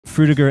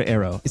Frutiger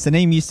Aero. It's a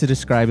name used to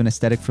describe an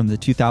aesthetic from the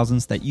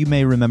 2000s that you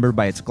may remember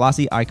by its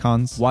glossy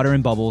icons, water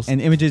and bubbles, and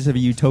images of a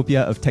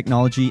utopia of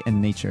technology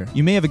and nature.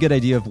 You may have a good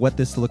idea of what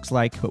this looks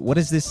like, but what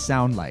does this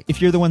sound like?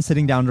 If you're the one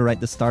sitting down to write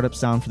the startup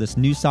sound for this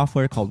new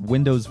software called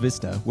Windows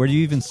Vista, where do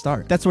you even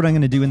start? That's what I'm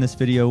going to do in this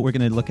video. We're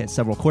going to look at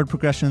several chord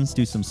progressions,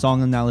 do some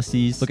song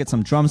analyses, look at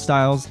some drum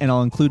styles, and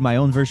I'll include my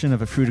own version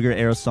of a Frutiger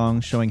Aero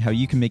song showing how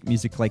you can make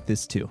music like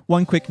this too.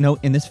 One quick note,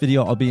 in this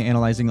video I'll be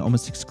analyzing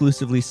almost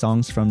exclusively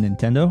songs from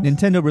Nintendo.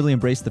 Nintendo really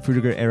embraced the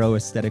Frutiger Aero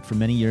aesthetic for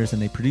many years, and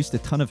they produced a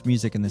ton of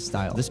music in this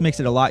style. This makes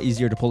it a lot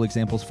easier to pull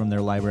examples from their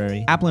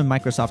library. Apple and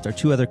Microsoft are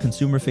two other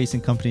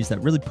consumer-facing companies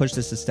that really pushed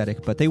this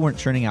aesthetic, but they weren't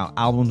churning out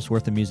albums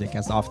worth of music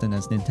as often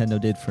as Nintendo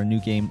did for a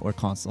new game or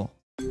console.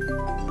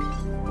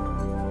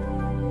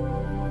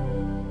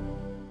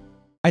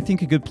 I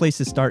think a good place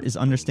to start is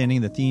understanding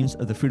the themes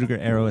of the Frutiger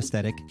Aero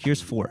aesthetic.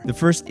 Here's 4. The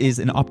first is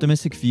an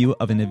optimistic view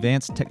of an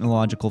advanced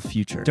technological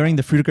future. During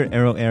the Frutiger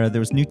Aero era, there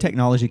was new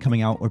technology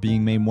coming out or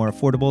being made more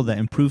affordable that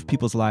improved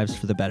people's lives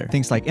for the better.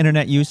 Things like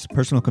internet use,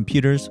 personal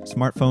computers,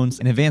 smartphones,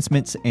 and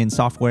advancements in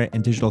software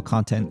and digital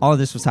content. All of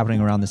this was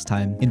happening around this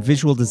time. In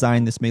visual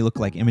design, this may look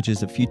like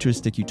images of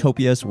futuristic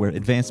utopias where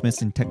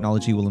advancements in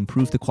technology will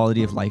improve the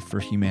quality of life for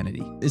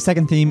humanity. The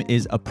second theme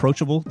is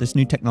approachable. This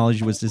new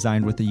technology was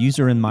designed with the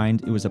user in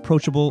mind. It was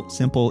approachable,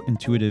 simple,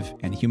 intuitive,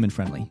 and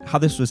human-friendly. How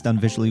this was done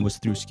visually was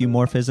through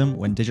skeuomorphism,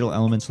 when digital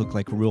elements look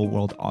like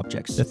real-world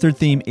objects. The third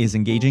theme is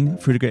engaging.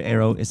 Frutiger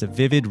Aero is a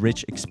vivid,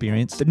 rich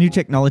experience. The new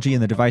technology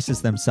and the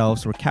devices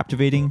themselves were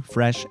captivating,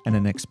 fresh, and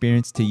an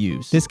experience to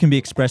use. This can be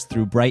expressed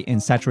through bright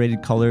and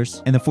saturated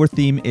colors. And the fourth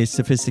theme is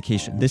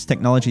sophistication. This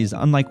technology is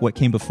unlike what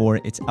came before.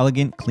 It's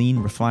elegant, clean,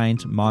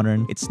 refined,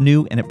 modern. It's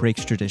new, and it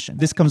breaks tradition.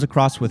 This comes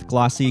across with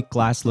glossy,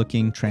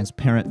 glass-looking,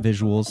 transparent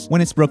visuals. When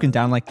it's broken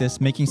down like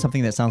this, making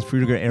something that sounds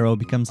Frutiger Aero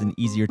becomes an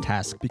easier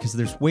task because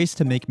there's ways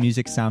to make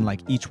music sound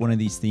like each one of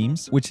these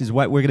themes, which is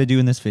what we're going to do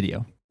in this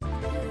video.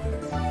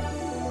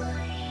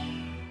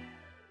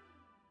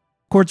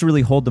 Chords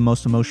really hold the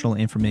most emotional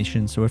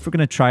information, so if we're going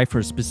to try for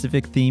a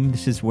specific theme,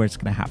 this is where it's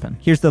going to happen.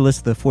 Here's the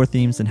list of the 4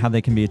 themes and how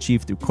they can be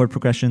achieved through chord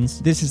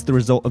progressions. This is the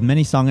result of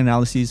many song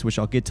analyses, which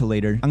I'll get to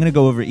later. I'm going to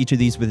go over each of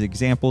these with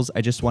examples.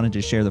 I just wanted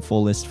to share the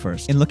full list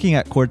first. In looking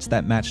at chords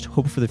that matched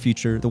Hope for the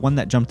Future, the one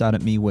that jumped out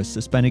at me was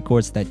suspended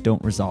chords that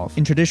don't resolve.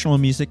 In traditional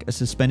music, a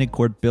suspended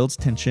chord builds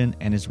tension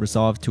and is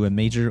resolved to a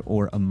major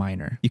or a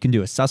minor. You can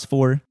do a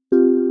sus4,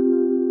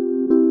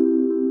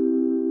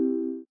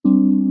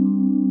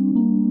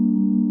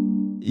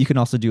 you can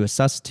also do a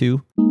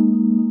sus2.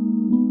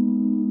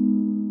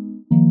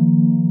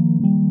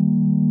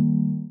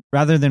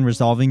 Rather than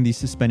resolving these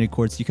suspended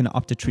chords, you can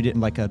opt to treat it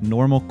like a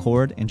normal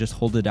chord and just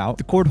hold it out.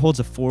 The chord holds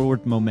a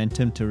forward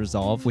momentum to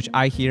resolve, which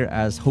I hear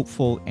as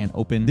hopeful and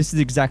open. This is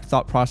the exact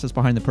thought process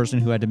behind the person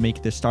who had to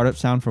make the startup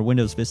sound for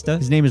Windows Vista.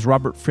 His name is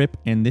Robert Fripp,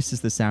 and this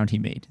is the sound he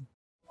made.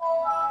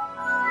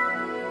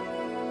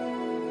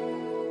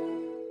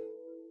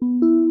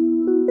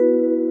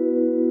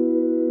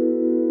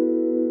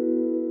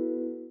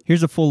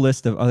 Here's a full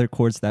list of other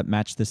chords that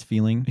match this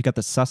feeling. You got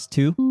the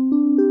sus2,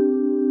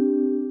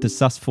 the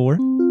sus4,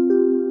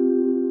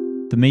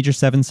 the major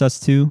 7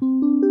 sus2,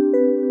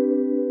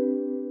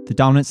 the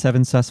dominant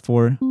 7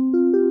 sus4,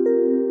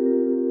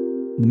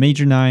 the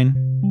major 9,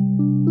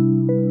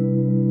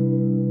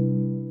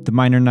 the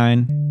minor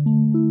 9,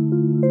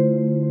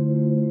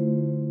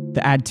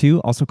 the add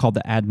 2, also called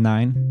the add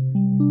 9,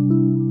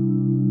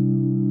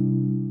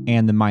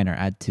 and the minor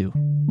add 2.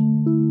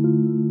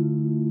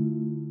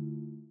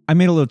 I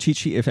made a little cheat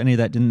sheet if any of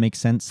that didn't make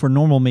sense. For a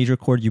normal major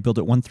chord, you build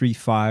it 1, 3,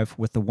 5,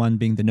 with the 1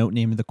 being the note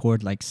name of the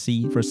chord, like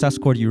C. For a sus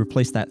chord, you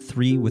replace that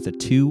 3 with a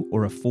 2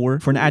 or a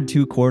 4. For an add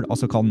 2 chord,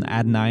 also called an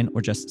add 9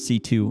 or just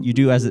C2, you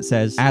do as it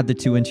says, add the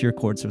 2 into your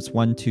chord, so it's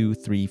 1, 2,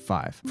 3,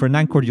 5. For a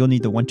 9 chord, you'll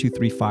need the 1, 2,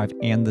 3, 5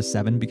 and the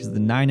 7 because the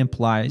 9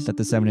 implies that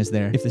the 7 is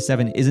there. If the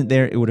 7 isn't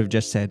there, it would have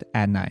just said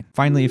add 9.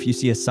 Finally, if you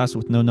see a sus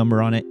with no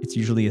number on it, it's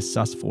usually a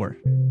sus4.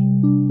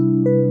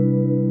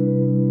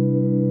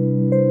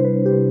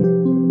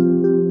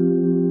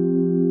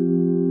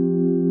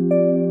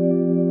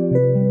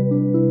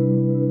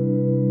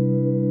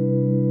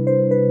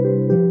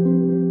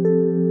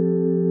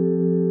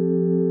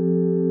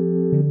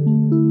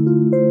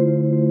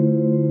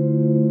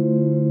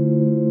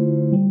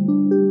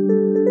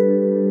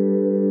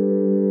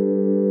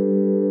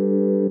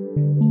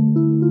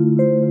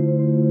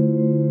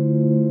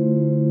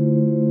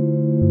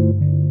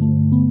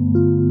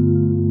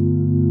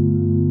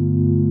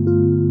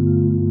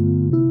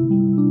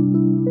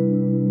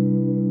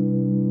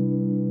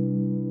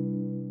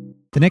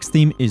 The next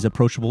theme is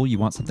approachable. You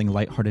want something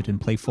lighthearted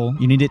and playful.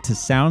 You need it to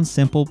sound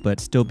simple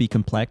but still be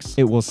complex.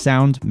 It will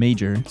sound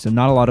major, so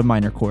not a lot of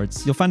minor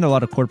chords. You'll find a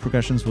lot of chord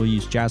progressions will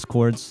use jazz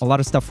chords, a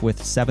lot of stuff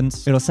with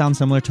sevenths. It'll sound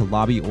similar to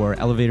lobby or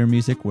elevator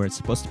music where it's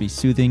supposed to be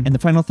soothing. And the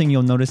final thing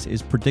you'll notice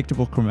is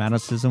predictable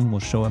chromaticism will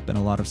show up in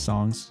a lot of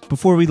songs.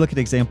 Before we look at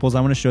examples,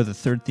 I want to show the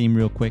third theme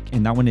real quick,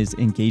 and that one is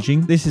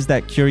engaging. This is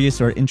that curious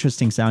or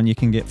interesting sound you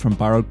can get from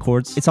borrowed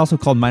chords. It's also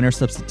called minor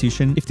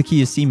substitution. If the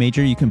key is C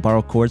major, you can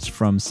borrow chords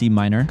from C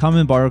minor. Common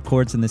common borrowed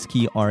chords in this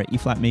key are E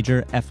flat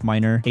major, F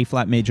minor, A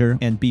flat major,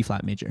 and B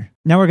flat major.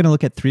 Now we're going to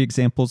look at 3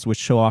 examples which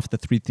show off the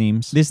 3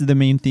 themes. This is the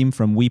main theme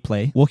from Wii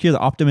Play. We'll hear the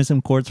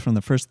optimism chords from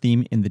the first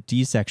theme in the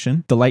D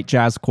section. The light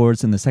jazz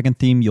chords in the second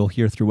theme you'll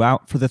hear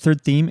throughout. For the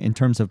third theme, in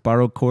terms of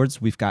borrowed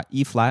chords, we've got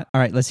E flat.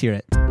 All right, let's hear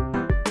it.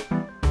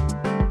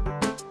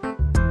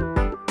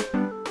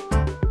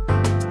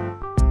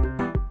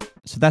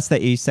 So that's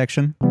the A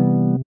section.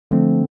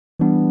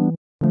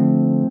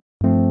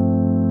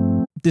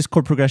 This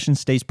chord progression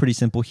stays pretty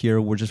simple here.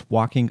 We're just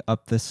walking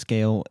up the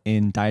scale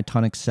in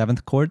diatonic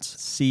 7th chords,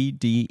 C,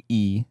 D,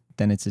 E.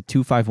 Then it's a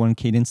 2-5-1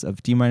 cadence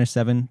of D minor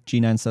 7,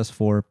 G9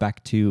 sus4,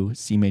 back to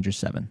C major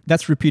 7.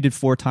 That's repeated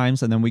 4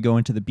 times, and then we go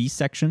into the B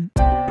section.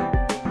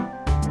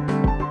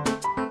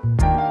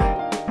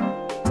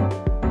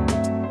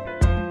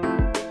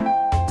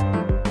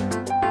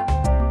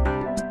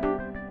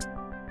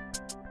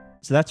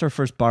 So that's our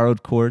first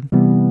borrowed chord.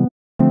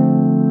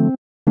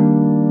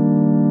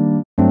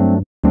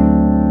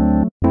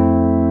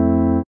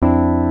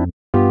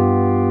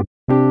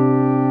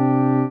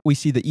 We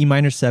see the E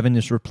minor 7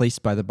 is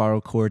replaced by the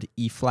borrowed chord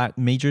E flat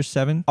major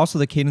 7. Also,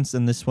 the cadence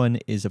in this one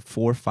is a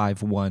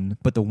 4-5-1,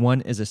 but the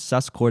 1 is a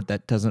sus chord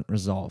that doesn't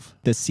resolve.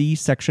 The C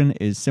section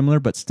is similar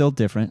but still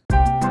different.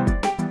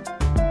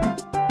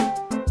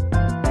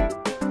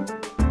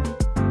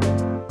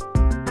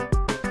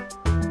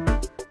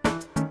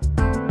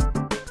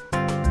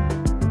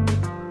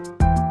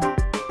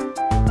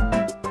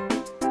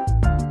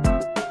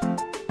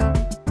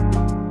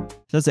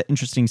 So that's an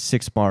interesting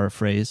 6-bar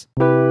phrase.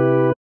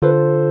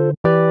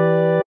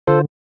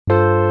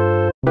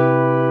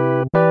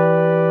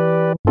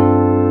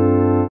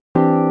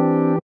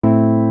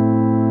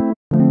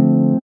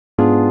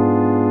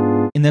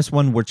 In this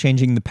one, we're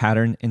changing the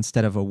pattern.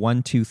 Instead of a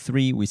 1, 2,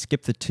 3, we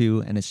skip the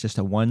 2, and it's just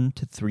a 1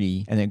 to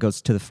 3, and then it goes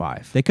to the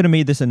 5. They could have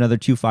made this another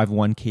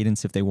 2-5-1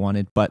 cadence if they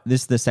wanted, but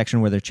this is the section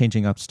where they're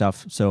changing up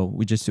stuff, so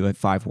we just do a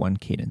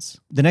 5-1 cadence.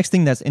 The next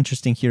thing that's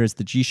interesting here is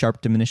the G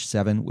sharp diminished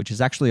 7, which is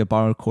actually a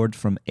borrowed chord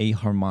from A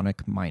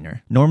harmonic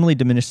minor. Normally,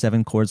 diminished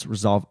 7 chords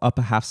resolve up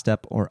a half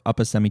step or up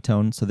a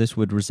semitone, so this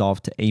would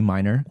resolve to A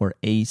minor or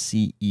A,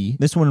 C, E.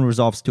 This one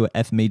resolves to a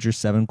F major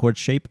 7 chord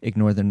shape,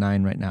 ignore the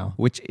 9 right now,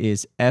 which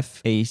is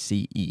F, A,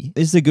 C, E.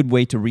 This is a good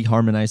way to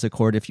reharmonize a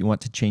chord if you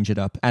want to change it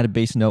up. Add a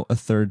bass note a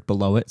third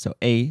below it, so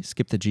A,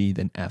 skip the G,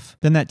 then F.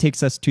 Then that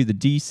takes us to the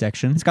D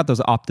section. It's got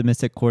those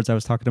optimistic chords I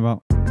was talking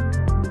about.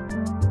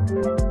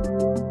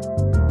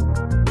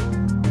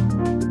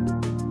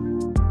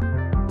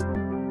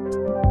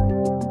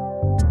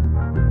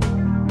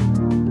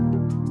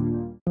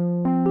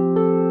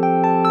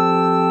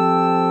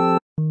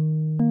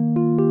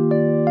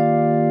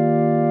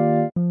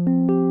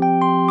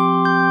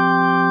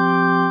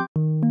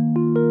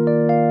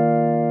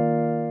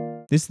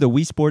 This is the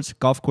Wii Sports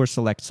Golf Course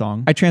Select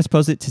song. I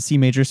transposed it to C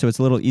major so it's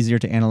a little easier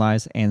to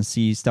analyze and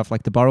see stuff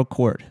like the borrowed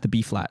chord, the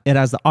B flat. It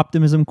has the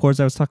optimism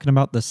chords I was talking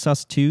about, the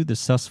sus2, the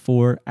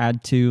sus4,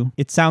 add 2.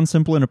 It sounds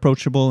simple and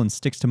approachable and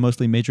sticks to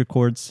mostly major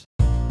chords.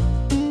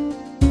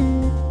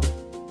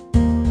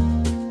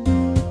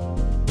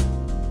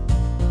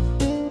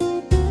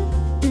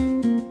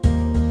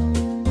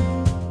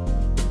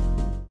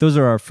 Those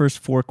are our first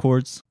 4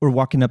 chords. We're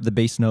walking up the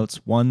bass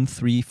notes 1,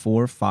 3,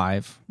 4,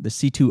 5. The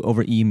C2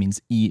 over E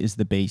means E is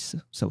the bass,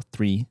 so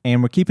 3.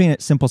 And we're keeping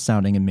it simple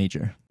sounding in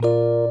major.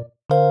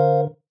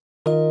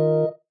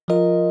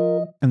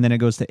 And then it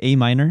goes to A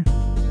minor.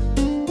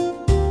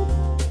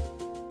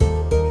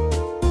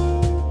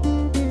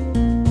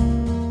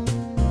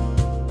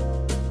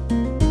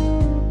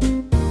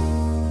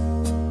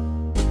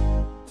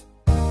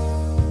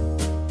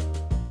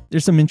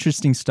 There's some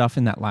interesting stuff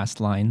in that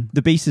last line.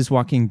 The bass is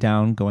walking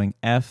down, going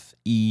F,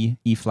 E,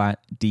 E flat,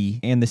 D.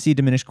 And the C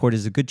diminished chord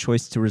is a good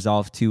choice to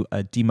resolve to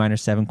a D minor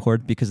 7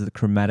 chord because of the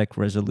chromatic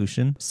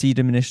resolution. C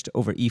diminished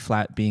over E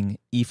flat being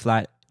E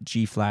flat,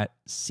 G flat,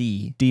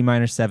 C. D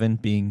minor 7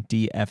 being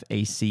D, F,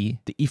 A, C.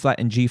 The E flat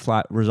and G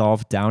flat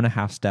resolve down a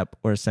half step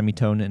or a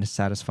semitone in a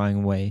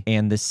satisfying way.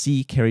 And the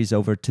C carries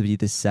over to be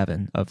the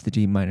 7 of the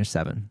D minor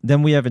 7.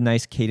 Then we have a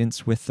nice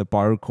cadence with the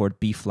borrowed chord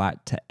B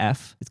flat to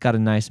F. It's got a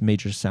nice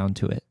major sound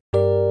to it.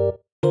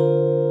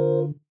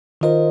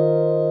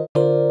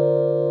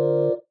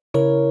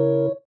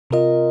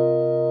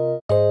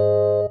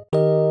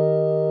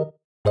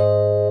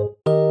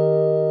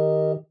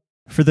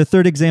 For the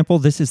third example,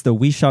 this is the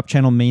Wii Shop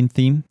channel main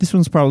theme. This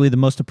one's probably the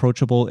most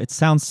approachable. It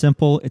sounds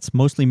simple, it's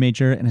mostly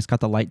major, and it's got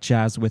the light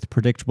jazz with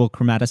predictable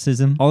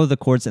chromaticism. All of the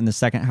chords in the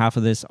second half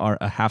of this are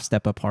a half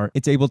step apart.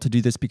 It's able to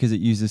do this because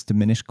it uses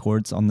diminished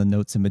chords on the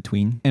notes in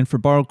between. And for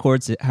borrowed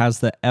chords, it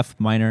has the F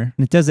minor,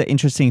 and it does an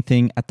interesting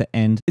thing at the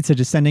end. It's a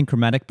descending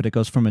chromatic, but it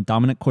goes from a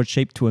dominant chord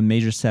shape to a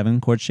major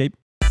 7 chord shape.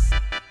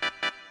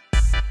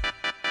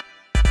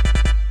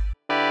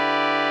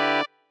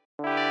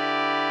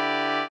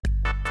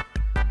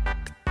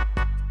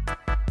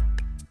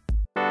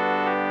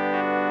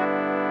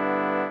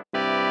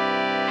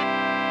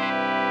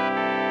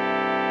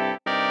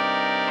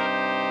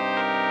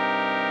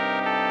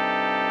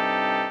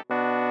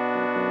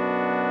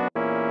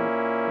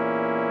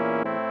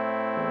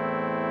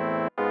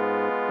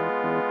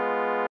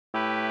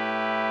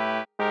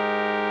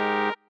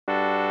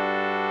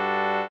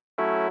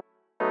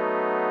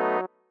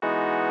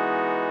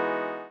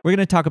 We're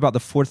going to talk about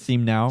the fourth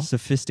theme now,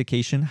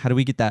 sophistication. How do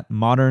we get that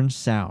modern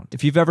sound?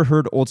 If you've ever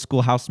heard old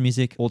school house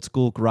music, old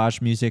school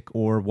garage music,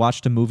 or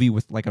watched a movie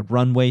with like a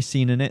runway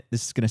scene in it,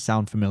 this is going to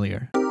sound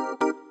familiar.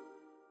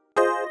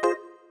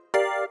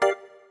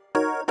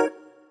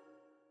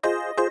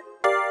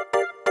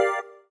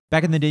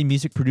 Back in the day,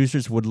 music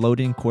producers would load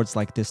in chords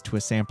like this to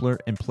a sampler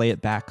and play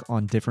it back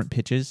on different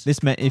pitches.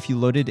 This meant if you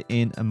loaded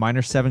in a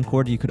minor 7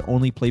 chord, you could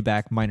only play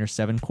back minor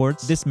 7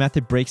 chords. This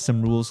method breaks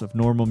some rules of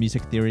normal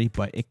music theory,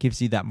 but it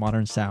gives you that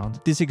modern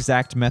sound. This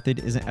exact method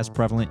isn't as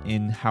prevalent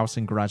in house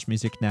and garage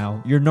music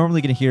now. You're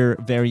normally going to hear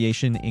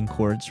variation in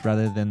chords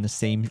rather than the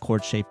same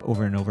chord shape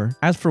over and over.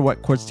 As for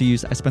what chords to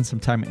use, I spent some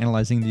time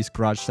analyzing these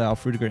garage-style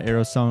Frutiger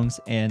Aero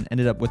songs and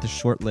ended up with a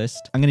short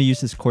list. I'm going to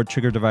use this chord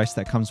trigger device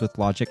that comes with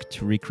Logic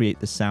to recreate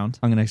the sound.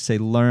 I'm going to say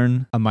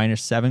learn a minor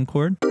 7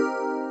 chord.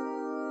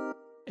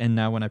 And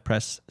now when I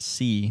press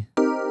C,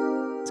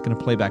 it's going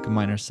to play back a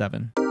minor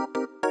 7.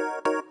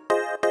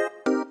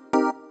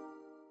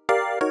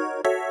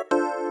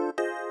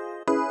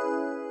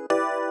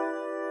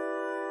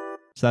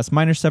 So that's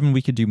minor 7.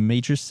 We could do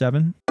major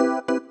 7.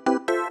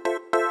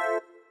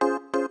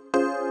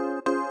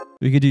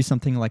 We could do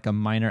something like a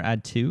minor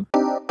add 2.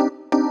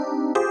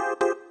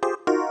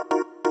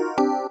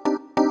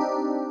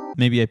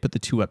 Maybe I put the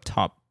 2 up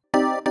top.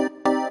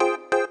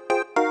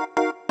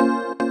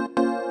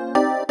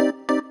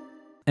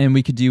 And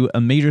we could do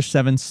a major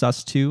 7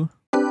 sus 2.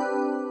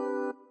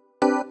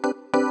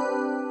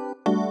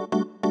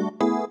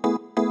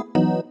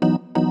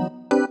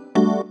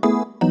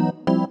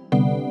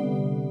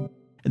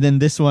 And then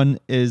this one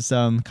is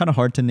kind of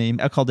hard to name.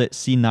 I called it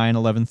C9,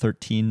 11,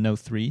 13, no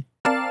 3.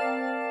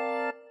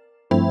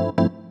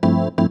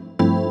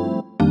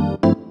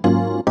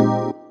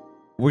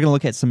 We're going to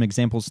look at some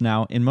examples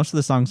now. In most of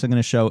the songs I'm going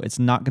to show, it's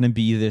not going to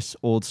be this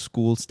old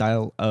school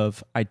style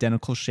of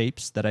identical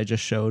shapes that I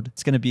just showed.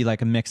 It's going to be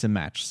like a mix and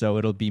match. So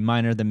it'll be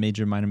minor, then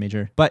major, minor,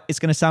 major. But it's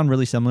going to sound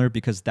really similar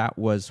because that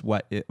was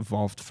what it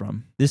evolved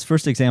from. This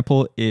first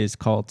example is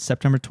called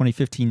September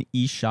 2015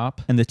 eShop.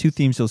 And the two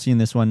themes you'll see in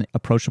this one,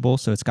 approachable.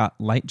 So it's got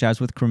light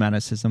jazz with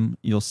chromaticism.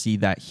 You'll see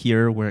that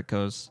here where it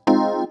goes.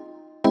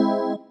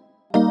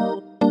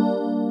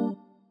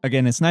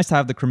 Again, it's nice to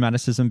have the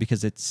chromaticism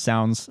because it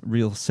sounds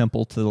real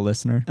simple to the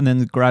listener. And then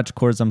the garage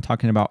chords I'm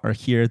talking about are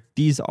here.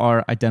 These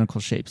are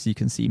identical shapes. You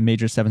can see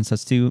major 7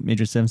 sus 2,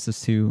 major 7 sus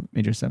 2,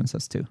 major 7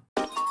 sus 2.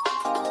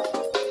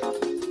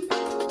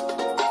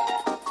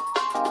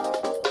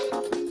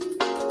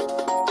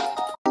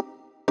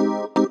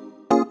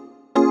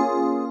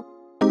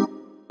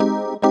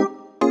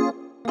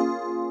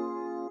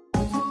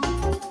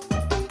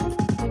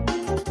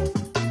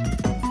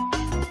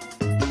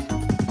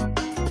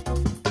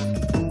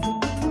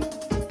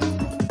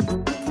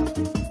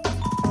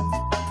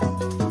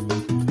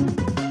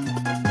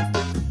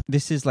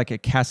 This is like a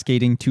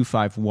cascading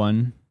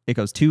 2-5-1. It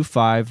goes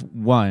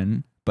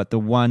 2-5-1, but the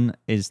 1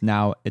 is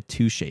now a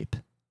 2 shape.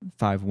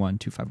 5-1,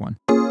 2-5-1.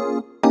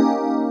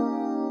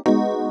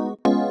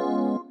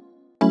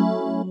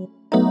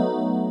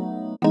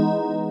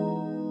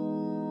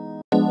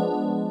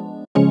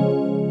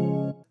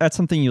 That's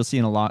something you'll see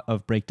in a lot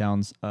of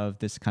breakdowns of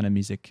this kind of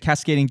music.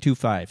 Cascading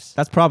 2-5s.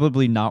 That's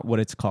probably not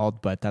what it's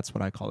called, but that's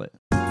what I call it.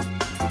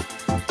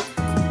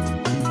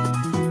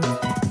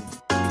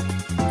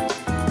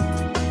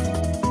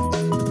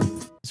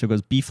 So it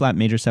goes B flat,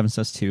 major 7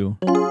 sus 2.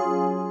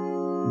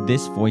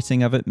 This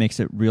voicing of it makes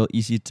it real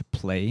easy to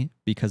play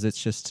because it's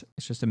just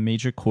a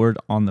major chord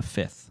on the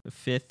 5th. The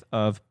 5th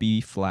of B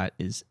flat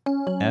is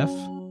F.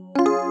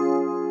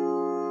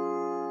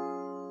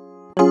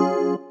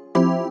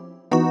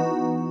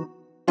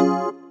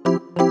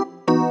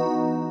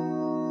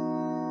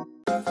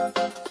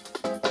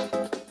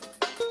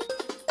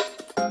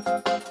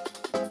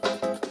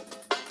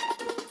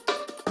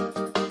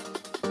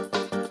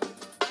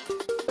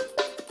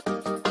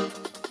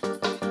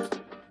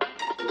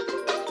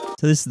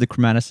 So this is the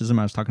chromaticism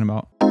I was talking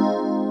about.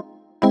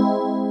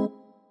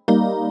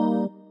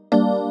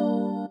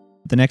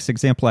 The next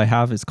example I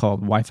have is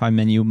called Wi-Fi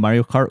Menu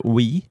Mario Kart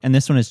Wii. And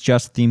this one is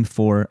just theme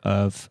 4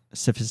 of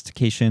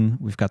sophistication.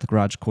 We've got the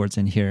garage chords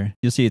in here.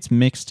 You'll see it's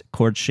mixed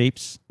chord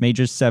shapes,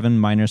 major 7,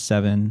 minor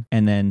 7.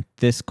 And then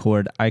this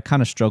chord, I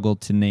kind of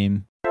struggled to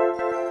name.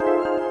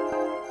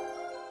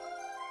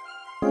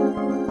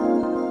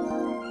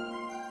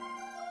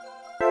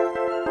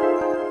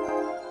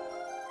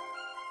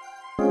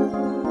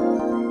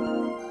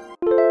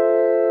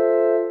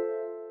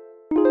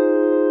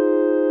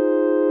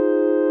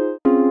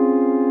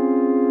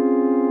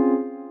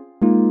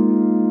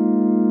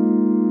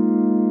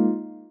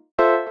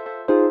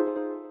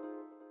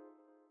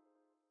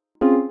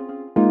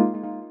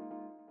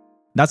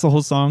 That's the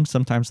whole song.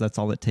 Sometimes that's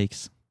all it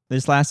takes.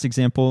 This last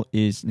example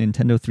is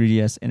Nintendo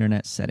 3DS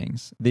Internet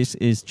Settings. This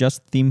is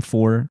just theme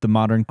 4, the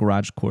modern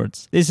garage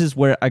chords. This is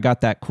where I got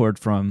that chord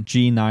from,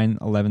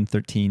 G9, 11,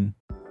 13.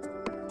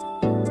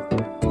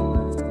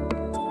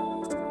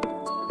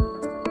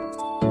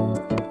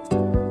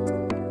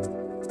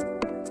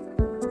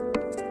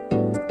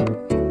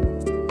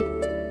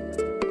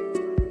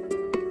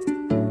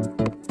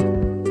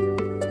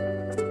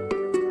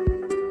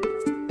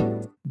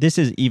 This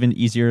is even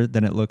easier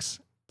than it looks.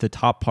 The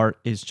top part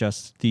is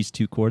just these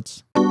two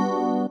chords.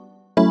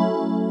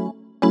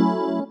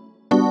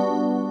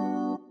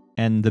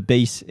 And the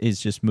bass is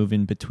just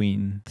moving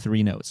between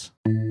three notes.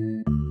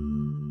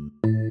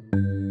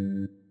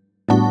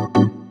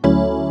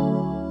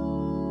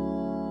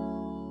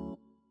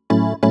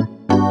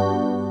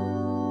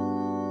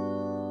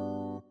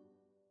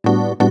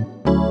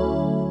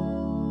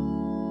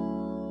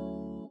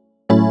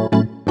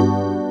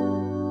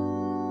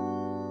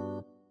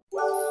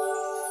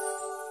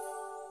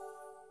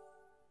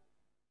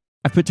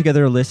 I've put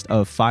together a list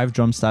of 5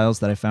 drum styles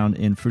that I found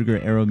in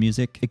Frutiger Aero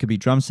music. It could be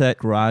drum set,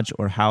 garage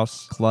or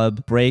house,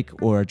 club,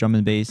 break or drum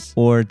and bass,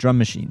 or drum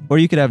machine. Or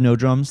you could have no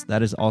drums.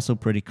 That is also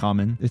pretty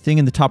common. The thing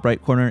in the top right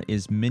corner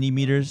is mini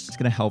meters. It's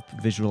going to help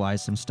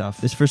visualize some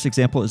stuff. This first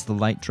example is the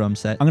light drum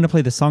set. I'm going to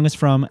play the song is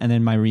from and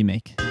then my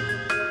remake.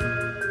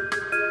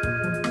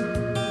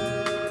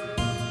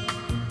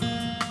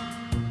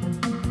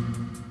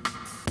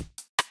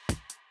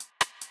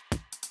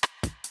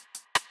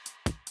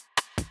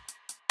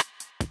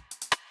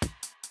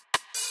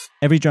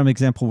 Every drum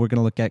example we're going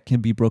to look at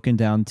can be broken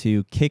down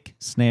to kick,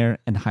 snare,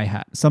 and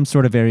hi-hat, some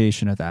sort of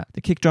variation of that.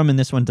 The kick drum in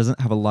this one doesn't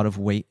have a lot of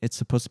weight. It's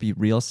supposed to be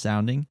real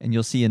sounding, and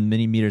you'll see in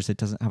mini meters it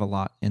doesn't have a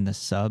lot in the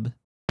sub.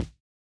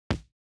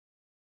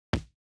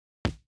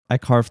 I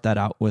carved that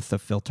out with a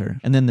filter.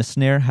 And then the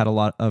snare had a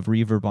lot of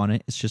reverb on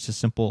it. It's just a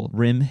simple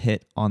rim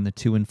hit on the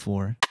 2 and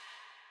 4.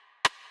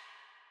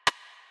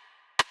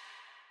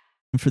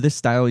 And for this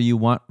style, you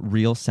want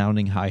real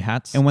sounding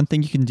hi-hats. And one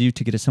thing you can do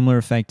to get a similar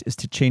effect is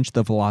to change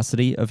the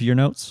velocity of your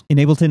notes. In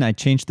Ableton, I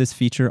changed this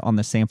feature on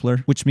the sampler,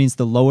 which means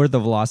the lower the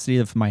velocity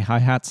of my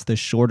hi-hats, the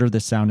shorter the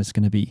sound is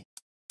going to be.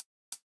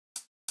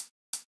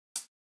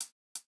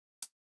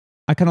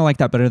 I kind of like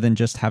that better than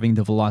just having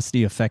the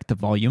velocity affect the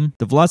volume.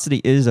 The velocity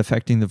is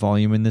affecting the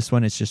volume in this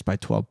one, it's just by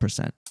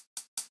 12%.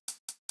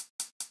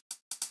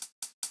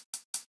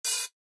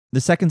 The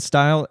second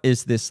style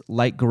is this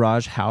light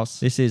garage house.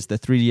 This is the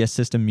 3DS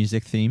System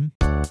music theme.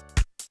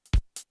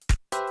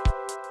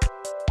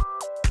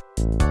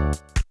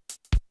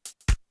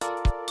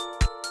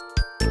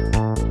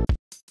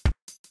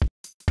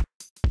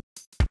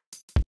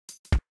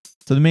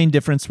 So the main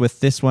difference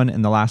with this one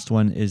and the last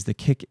one is the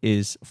kick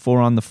is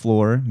 4 on the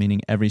floor, meaning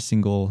every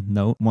single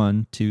note,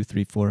 1, 2,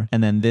 3, 4.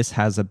 And then this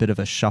has a bit of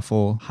a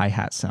shuffle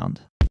hi-hat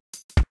sound.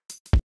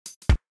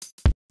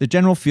 The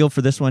general feel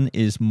for this one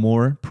is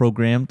more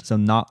programmed, so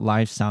not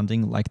live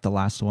sounding like the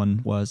last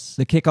one was.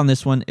 The kick on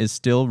this one is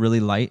still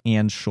really light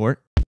and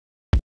short.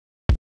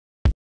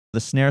 The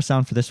snare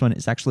sound for this one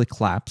is actually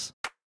claps.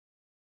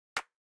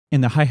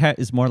 And the hi-hat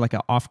is more like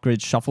an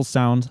off-grid shuffle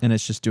sound, and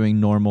it's just doing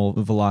normal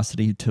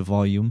velocity to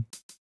volume.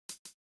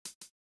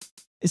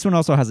 This one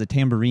also has a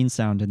tambourine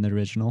sound in the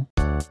original.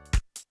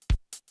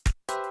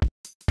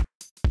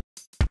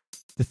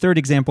 The third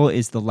example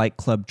is the light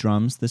club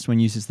drums. This one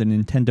uses the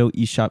Nintendo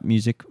eShop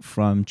music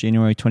from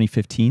January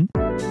 2015.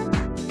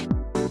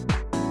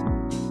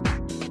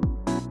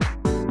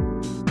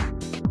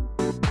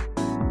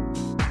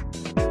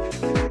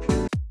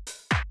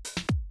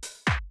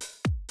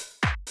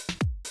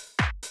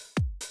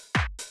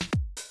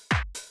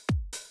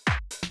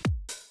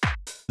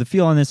 The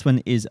feel on this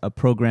one is a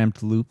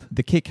programmed loop.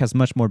 The kick has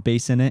much more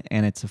bass in it,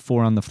 and it's a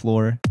 4 on the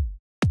floor.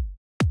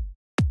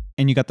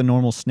 And you got the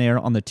normal snare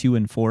on the 2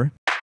 and 4.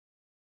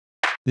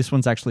 This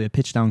one's actually a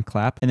pitch down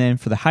clap. And then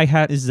for the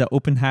hi-hat, this is an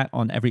open hat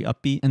on every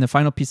upbeat. And the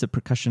final piece of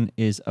percussion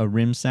is a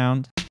rim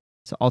sound.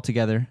 So all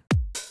together.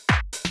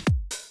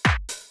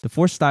 The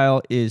fourth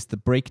style is the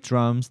break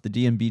drums, the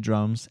D&B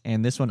drums.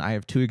 And this one I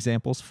have 2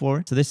 examples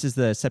for. So this is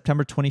the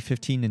September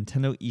 2015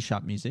 Nintendo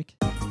eShop music.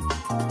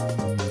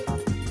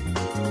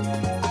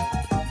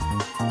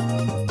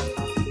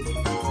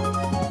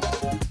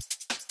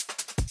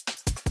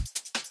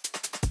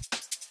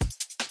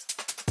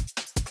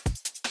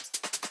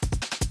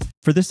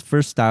 For this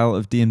first style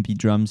of D&B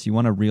drums, you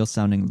want a real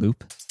sounding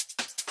loop.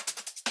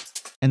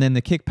 And then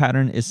the kick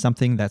pattern is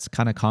something that's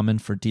kind of common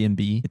for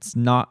D&B. It's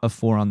not a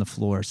 4 on the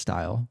floor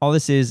style. All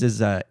this is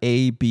a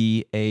A,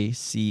 B, A,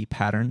 C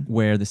pattern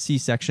where the C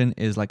section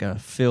is like a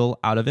fill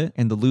out of it.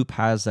 And the loop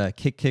has a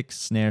kick, kick,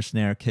 snare,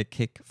 snare, kick,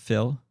 kick,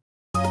 fill.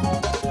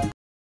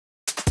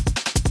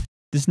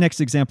 This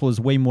next example is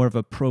way more of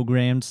a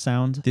programmed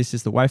sound. This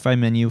is the Wi-Fi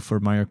menu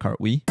for Mario Kart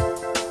Wii.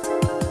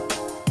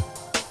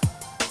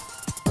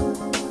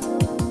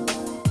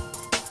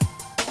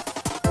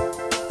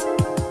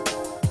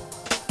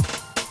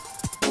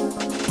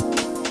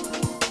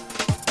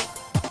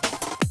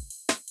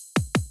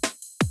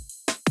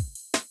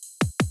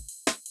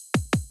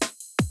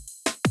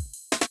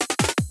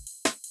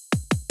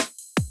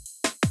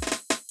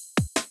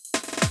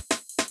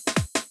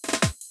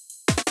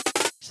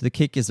 So the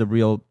kick is a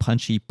real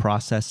punchy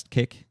processed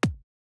kick.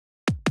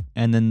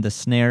 And then the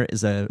snare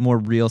is a more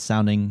real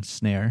sounding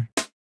snare.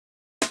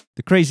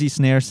 The crazy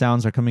snare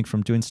sounds are coming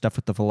from doing stuff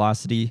with the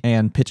velocity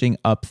and pitching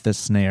up the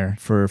snare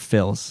for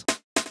fills.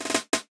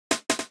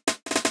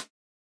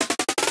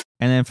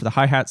 And then for the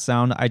hi-hat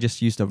sound, I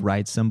just used a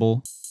ride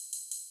cymbal.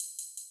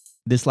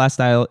 This last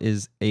style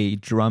is a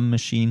drum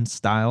machine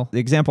style. The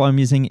example I'm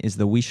using is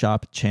the Wii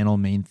Shop channel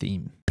main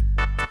theme.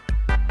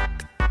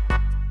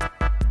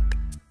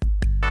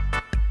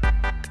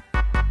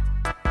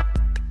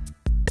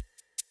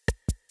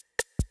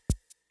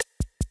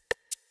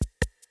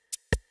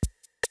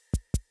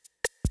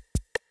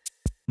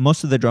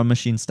 Most of the drum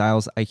machine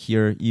styles I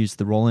hear use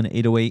the Roland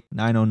 808,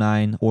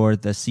 909, or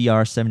the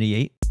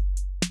CR78.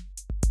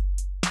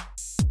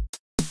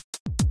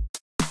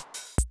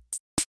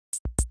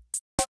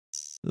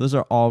 Those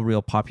are all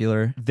real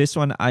popular. This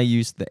one, I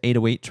used the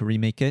 808 to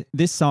remake it.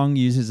 This song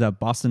uses a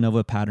bossa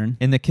nova pattern.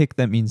 In the kick,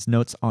 that means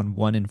notes on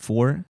 1 and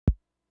 4.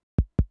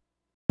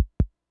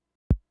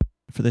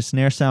 For the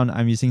snare sound,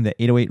 I'm using the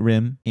 808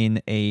 rim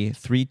in a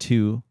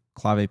 3-2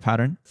 clave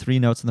pattern. 3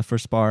 notes in the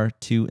first bar,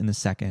 2 in the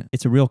second.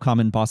 It's a real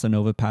common bossa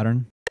nova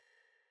pattern.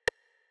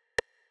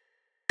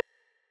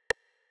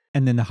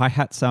 And then the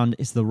hi-hat sound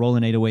is the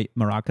Roland 808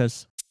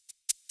 maracas.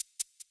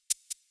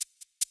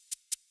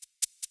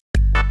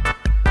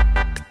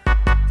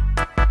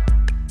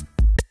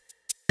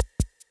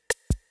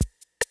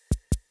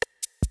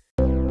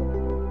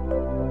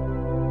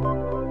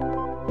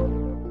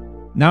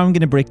 Now I'm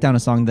going to break down a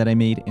song that I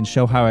made and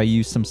show how I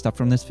used some stuff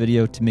from this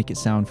video to make it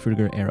sound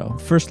Frutiger Aero.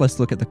 First, let's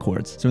look at the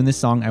chords. So in this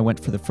song, I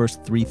went for the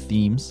first 3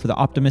 themes. For the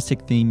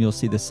optimistic theme, you'll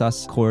see the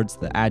sus chords,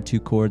 the add 2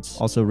 chords,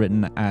 also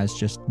written as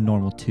just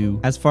normal 2.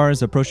 As far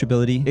as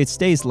approachability, it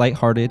stays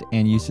lighthearted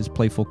and uses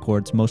playful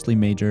chords, mostly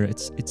major.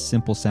 It's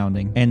simple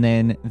sounding. And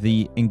then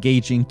the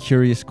engaging,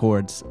 curious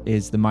chords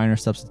is the minor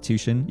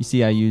substitution. You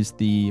see I used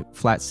the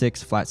flat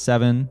 6, flat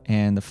 7,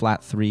 and the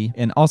flat 3.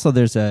 And also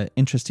there's an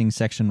interesting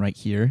section right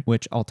here,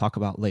 which I'll talk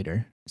about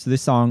later. So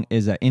this song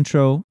is an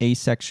intro, A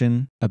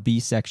section, a B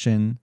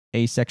section,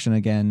 A section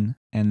again,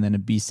 and then a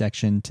B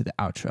section to the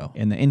outro.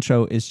 And the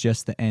intro is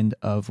just the end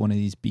of one of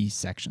these B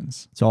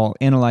sections. So I'll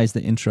analyze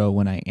the intro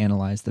when I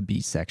analyze the B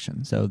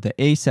section. So the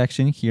A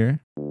section here.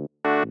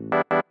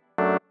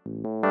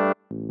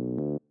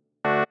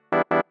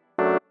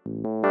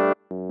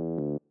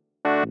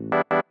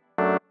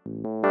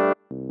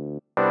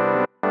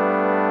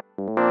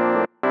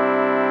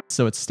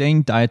 So it's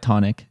staying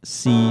diatonic,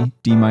 C,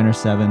 D minor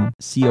 7,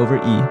 C over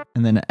E,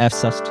 and then an F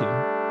sus 2.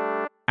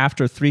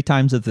 After 3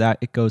 times of that,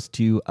 it goes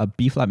to a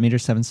B flat major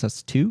 7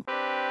 sus 2,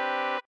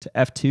 to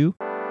F2,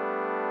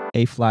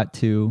 A flat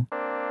 2,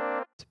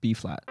 to B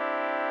flat.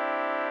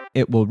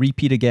 It will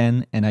repeat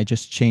again, and I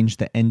just changed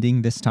the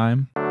ending this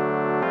time.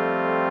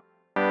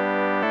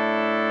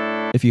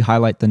 If you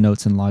highlight the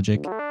notes in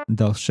Logic,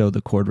 they'll show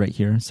the chord right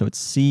here. So it's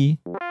C,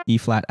 E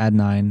flat add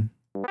 9,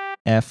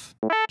 F,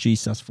 G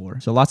sus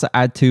 4. So lots of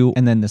add 2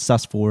 and then the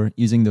sus 4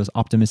 using those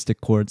optimistic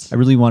chords. I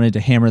really wanted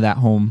to hammer that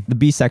home. The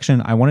B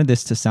section, I wanted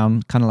this to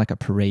sound kind of like a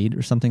parade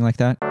or something like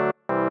that.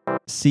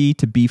 C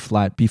to B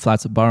flat. B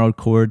flat's a borrowed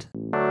chord.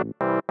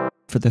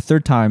 For the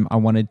 3rd time, I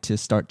wanted to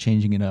start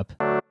changing it up.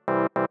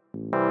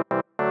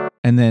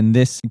 And then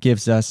this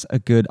gives us a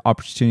good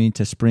opportunity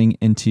to spring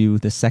into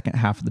the second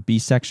half of the B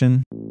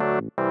section.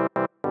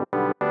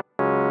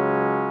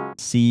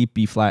 C,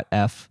 B flat,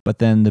 F, but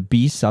then the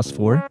B sus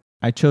 4.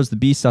 I chose the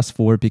B sus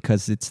 4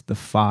 because it's the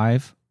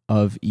 5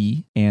 of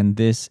E, and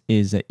this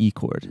is an E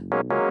chord.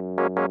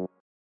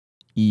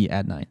 E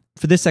add 9.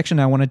 For this section,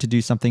 I wanted to do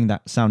something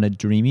that sounded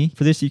dreamy.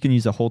 For this, you can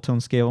use a whole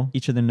tone scale.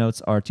 Each of the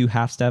notes are 2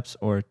 half steps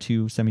or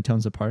 2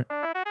 semitones apart.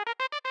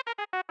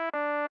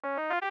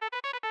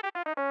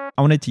 I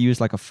wanted to use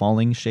like a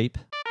falling shape.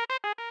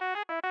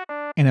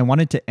 And I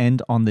wanted to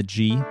end on the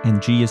G,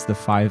 and G is the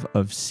 5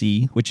 of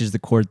C, which is the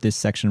chord this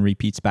section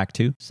repeats back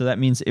to. So that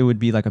means it would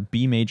be like a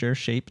B major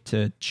shape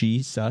to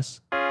G sus.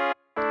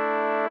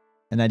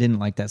 And I didn't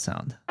like that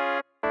sound.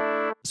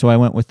 So I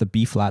went with the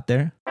B flat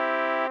there.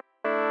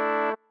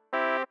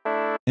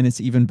 And it's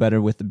even better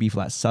with the B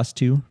flat sus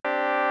 2.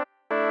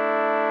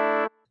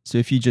 So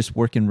if you just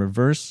work in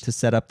reverse to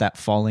set up that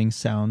falling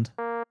sound,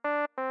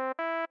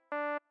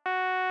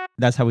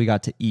 that's how we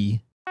got to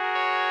E.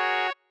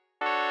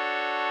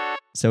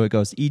 So it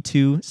goes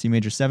E2, C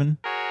major 7.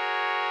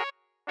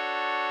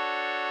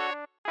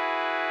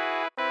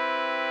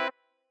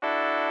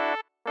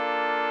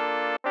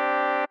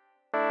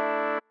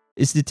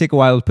 This did take a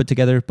while to put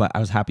together, but I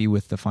was happy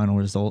with the final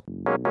result.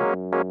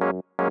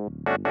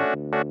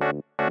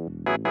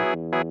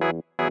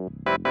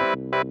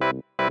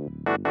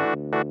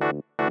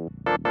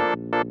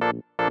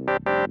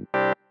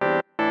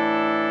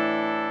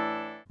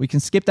 We can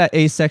skip that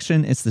A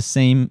section, it's the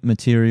same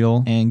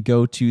material, and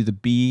go to the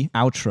B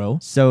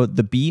outro. So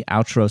the B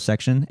outro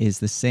section is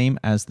the same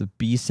as the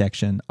B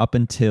section up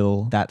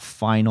until that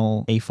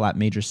final A flat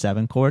major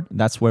 7 chord.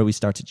 That's where we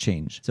start to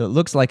change. So it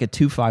looks like a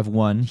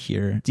 2-5-1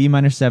 here. D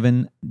minor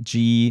 7,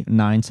 G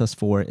 9 sus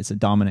 4, it's a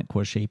dominant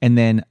chord shape. And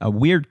then a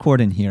weird chord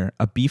in here,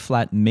 a B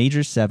flat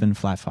major 7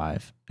 flat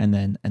 5. And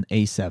then an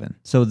A7.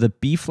 So the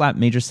B flat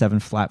major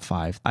 7 flat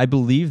 5, I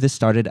believe this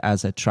started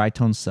as a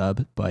tritone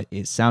sub, but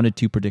it sounded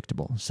too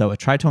predictable. So a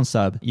tritone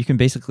sub, you can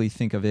basically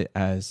think of it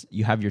as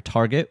you have your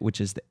target,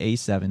 which is the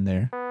A7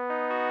 there.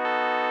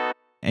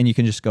 And you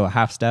can just go a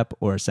half step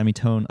or a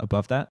semitone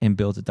above that and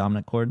build a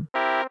dominant chord.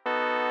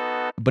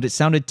 But it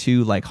sounded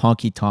too like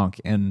honky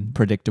tonk and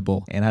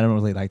predictable, and I don't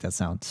really like that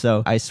sound.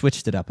 So I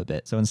switched it up a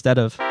bit. So instead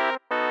of,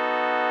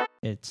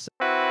 it's,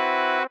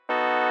 I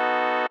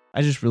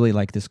just really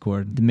like this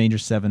chord, the major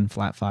 7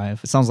 flat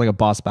 5. It sounds like a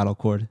boss battle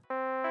chord.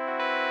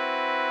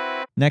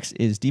 Next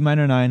is D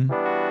minor 9,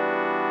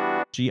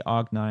 G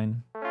aug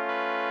 9.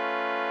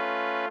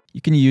 You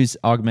can use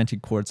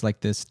augmented chords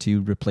like this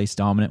to replace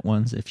dominant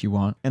ones if you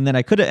want. And then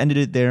I could have ended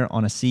it there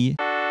on a C,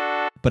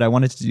 but I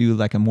wanted to do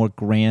like a more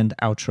grand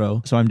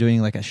outro. So I'm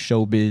doing like a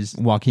showbiz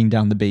walking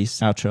down the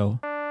bass outro.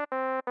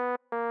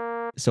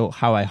 So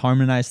how I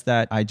harmonized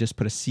that, I just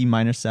put a C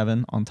minor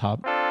 7 on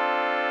top.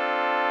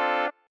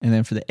 And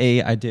then for the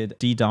A, I did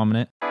D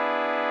dominant,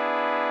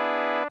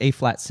 A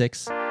flat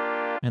 6,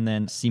 and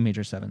then C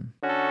major 7.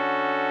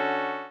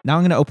 Now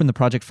I'm going to open the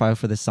project file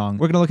for this song.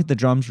 We're going to look at the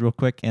drums real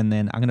quick, and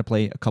then I'm going to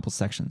play a couple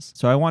sections.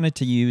 So I wanted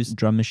to use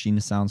drum machine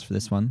sounds for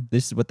this one.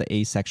 This is what the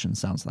A section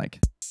sounds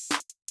like.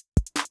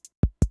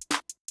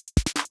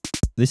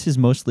 This is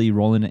mostly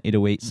Roland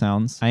 808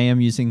 sounds. I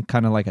am using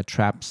kind of like a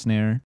trap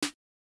snare.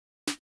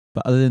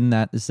 But other than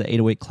that, this is the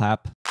 808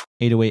 clap,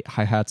 808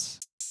 hi-hats,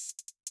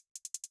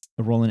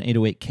 a Roland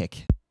 808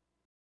 kick.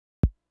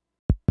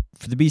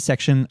 For the B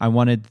section, I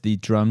wanted the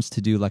drums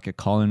to do like a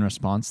call and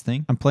response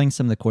thing. I'm playing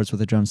some of the chords with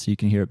the drums so you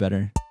can hear it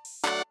better.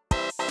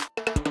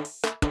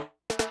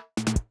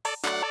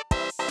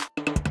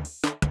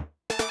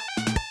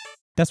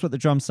 That's what the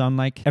drums sound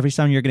like. Every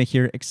sound you're going to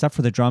hear except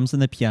for the drums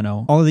and the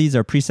piano. All of these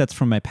are presets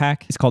from my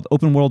pack. It's called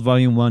Open World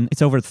Volume 1.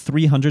 It's over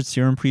 300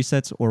 Serum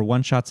presets or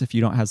one-shots if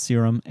you don't have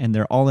Serum, and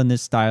they're all in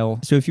this style.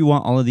 So if you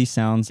want all of these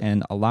sounds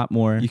and a lot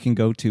more, you can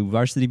go to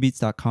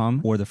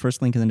varsitybeats.com or the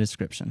first link in the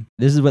description.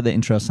 This is what the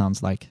intro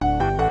sounds like.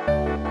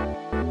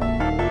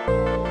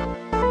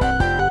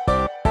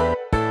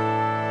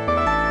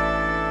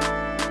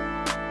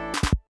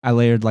 I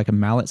layered like a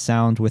mallet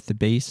sound with the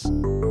bass.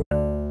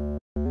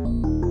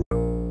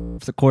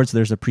 For the chords,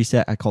 there's a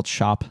preset I called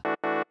Shop.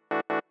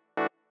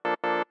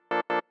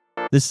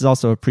 This is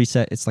also a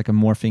preset. It's like a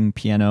morphing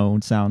piano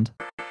sound.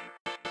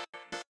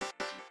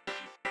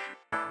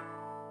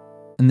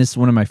 And this is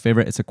one of my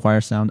favorite. It's a choir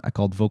sound I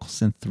called Vocal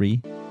Synth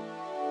 3.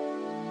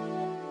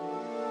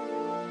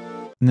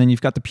 And then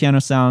you've got the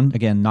piano sound,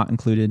 again, not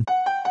included.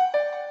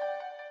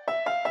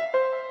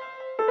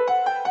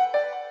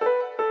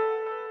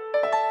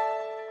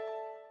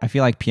 I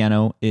feel like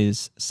piano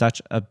is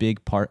such a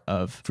big part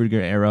of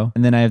Frutiger Aero.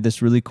 And then I have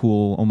this really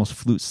cool, almost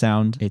flute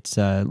sound. It's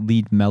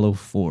lead mellow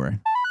 4.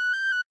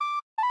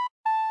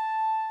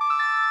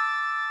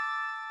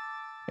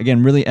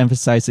 Again, really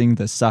emphasizing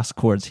the sus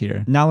chords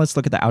here. Now let's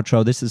look at the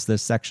outro. This is the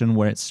section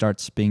where it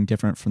starts being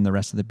different from the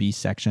rest of the B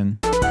section.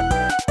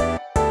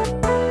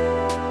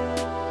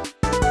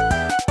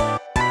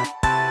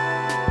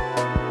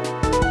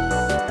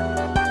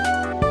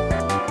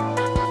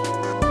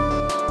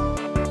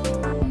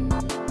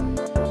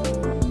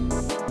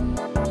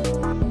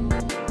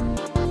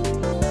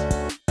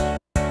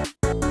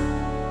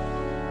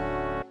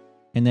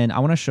 And then I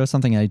want to show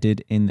something I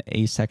did in the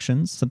A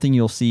sections. Something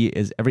you'll see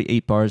is every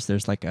 8 bars,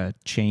 there's like a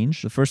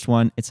change. The first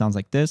one, it sounds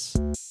like this.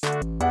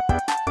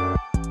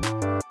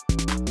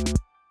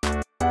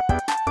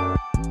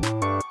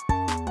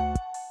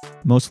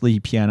 Mostly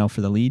piano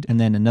for the lead. And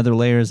then another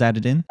layer is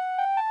added in.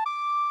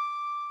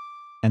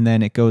 And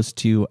then it goes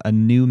to a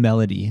new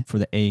melody for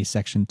the A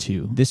section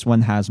 2. This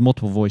one has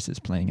multiple voices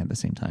playing at the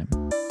same time.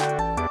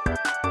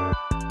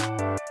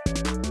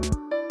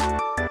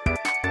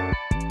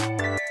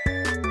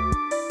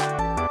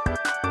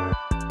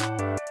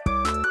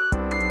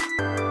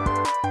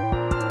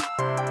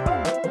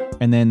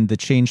 And then the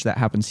change that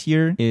happens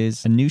here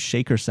is a new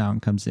shaker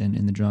sound comes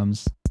in the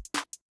drums.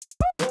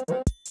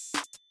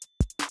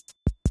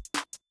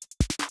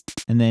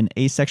 And then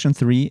A section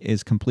 3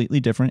 is completely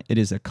different. It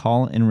is a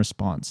call and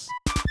response.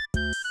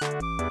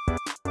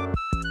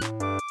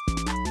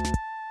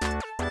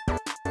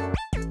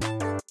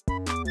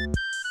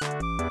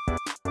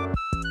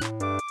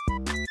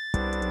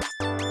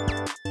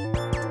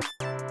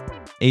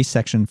 A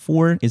section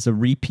 4 is a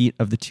repeat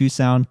of the 2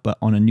 sound, but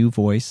on a new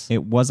voice.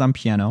 It was on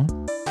piano.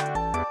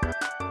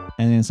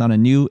 And it's on a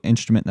new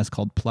instrument that's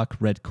called Pluck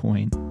Red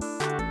Coin.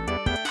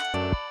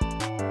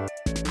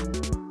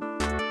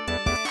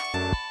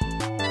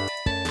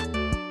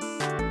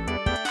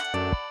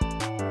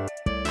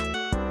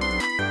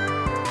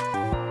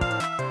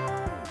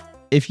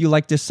 If you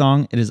like this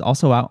song, it is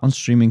also out on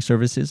streaming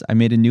services. I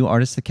made a new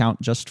artist account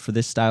just for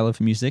this style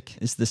of music.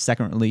 It's the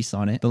second release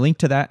on it. The link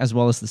to that, as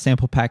well as the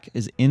sample pack,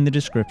 is in the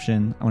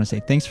description. I want to say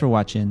thanks for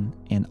watching,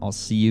 and I'll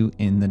see you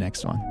in the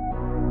next one.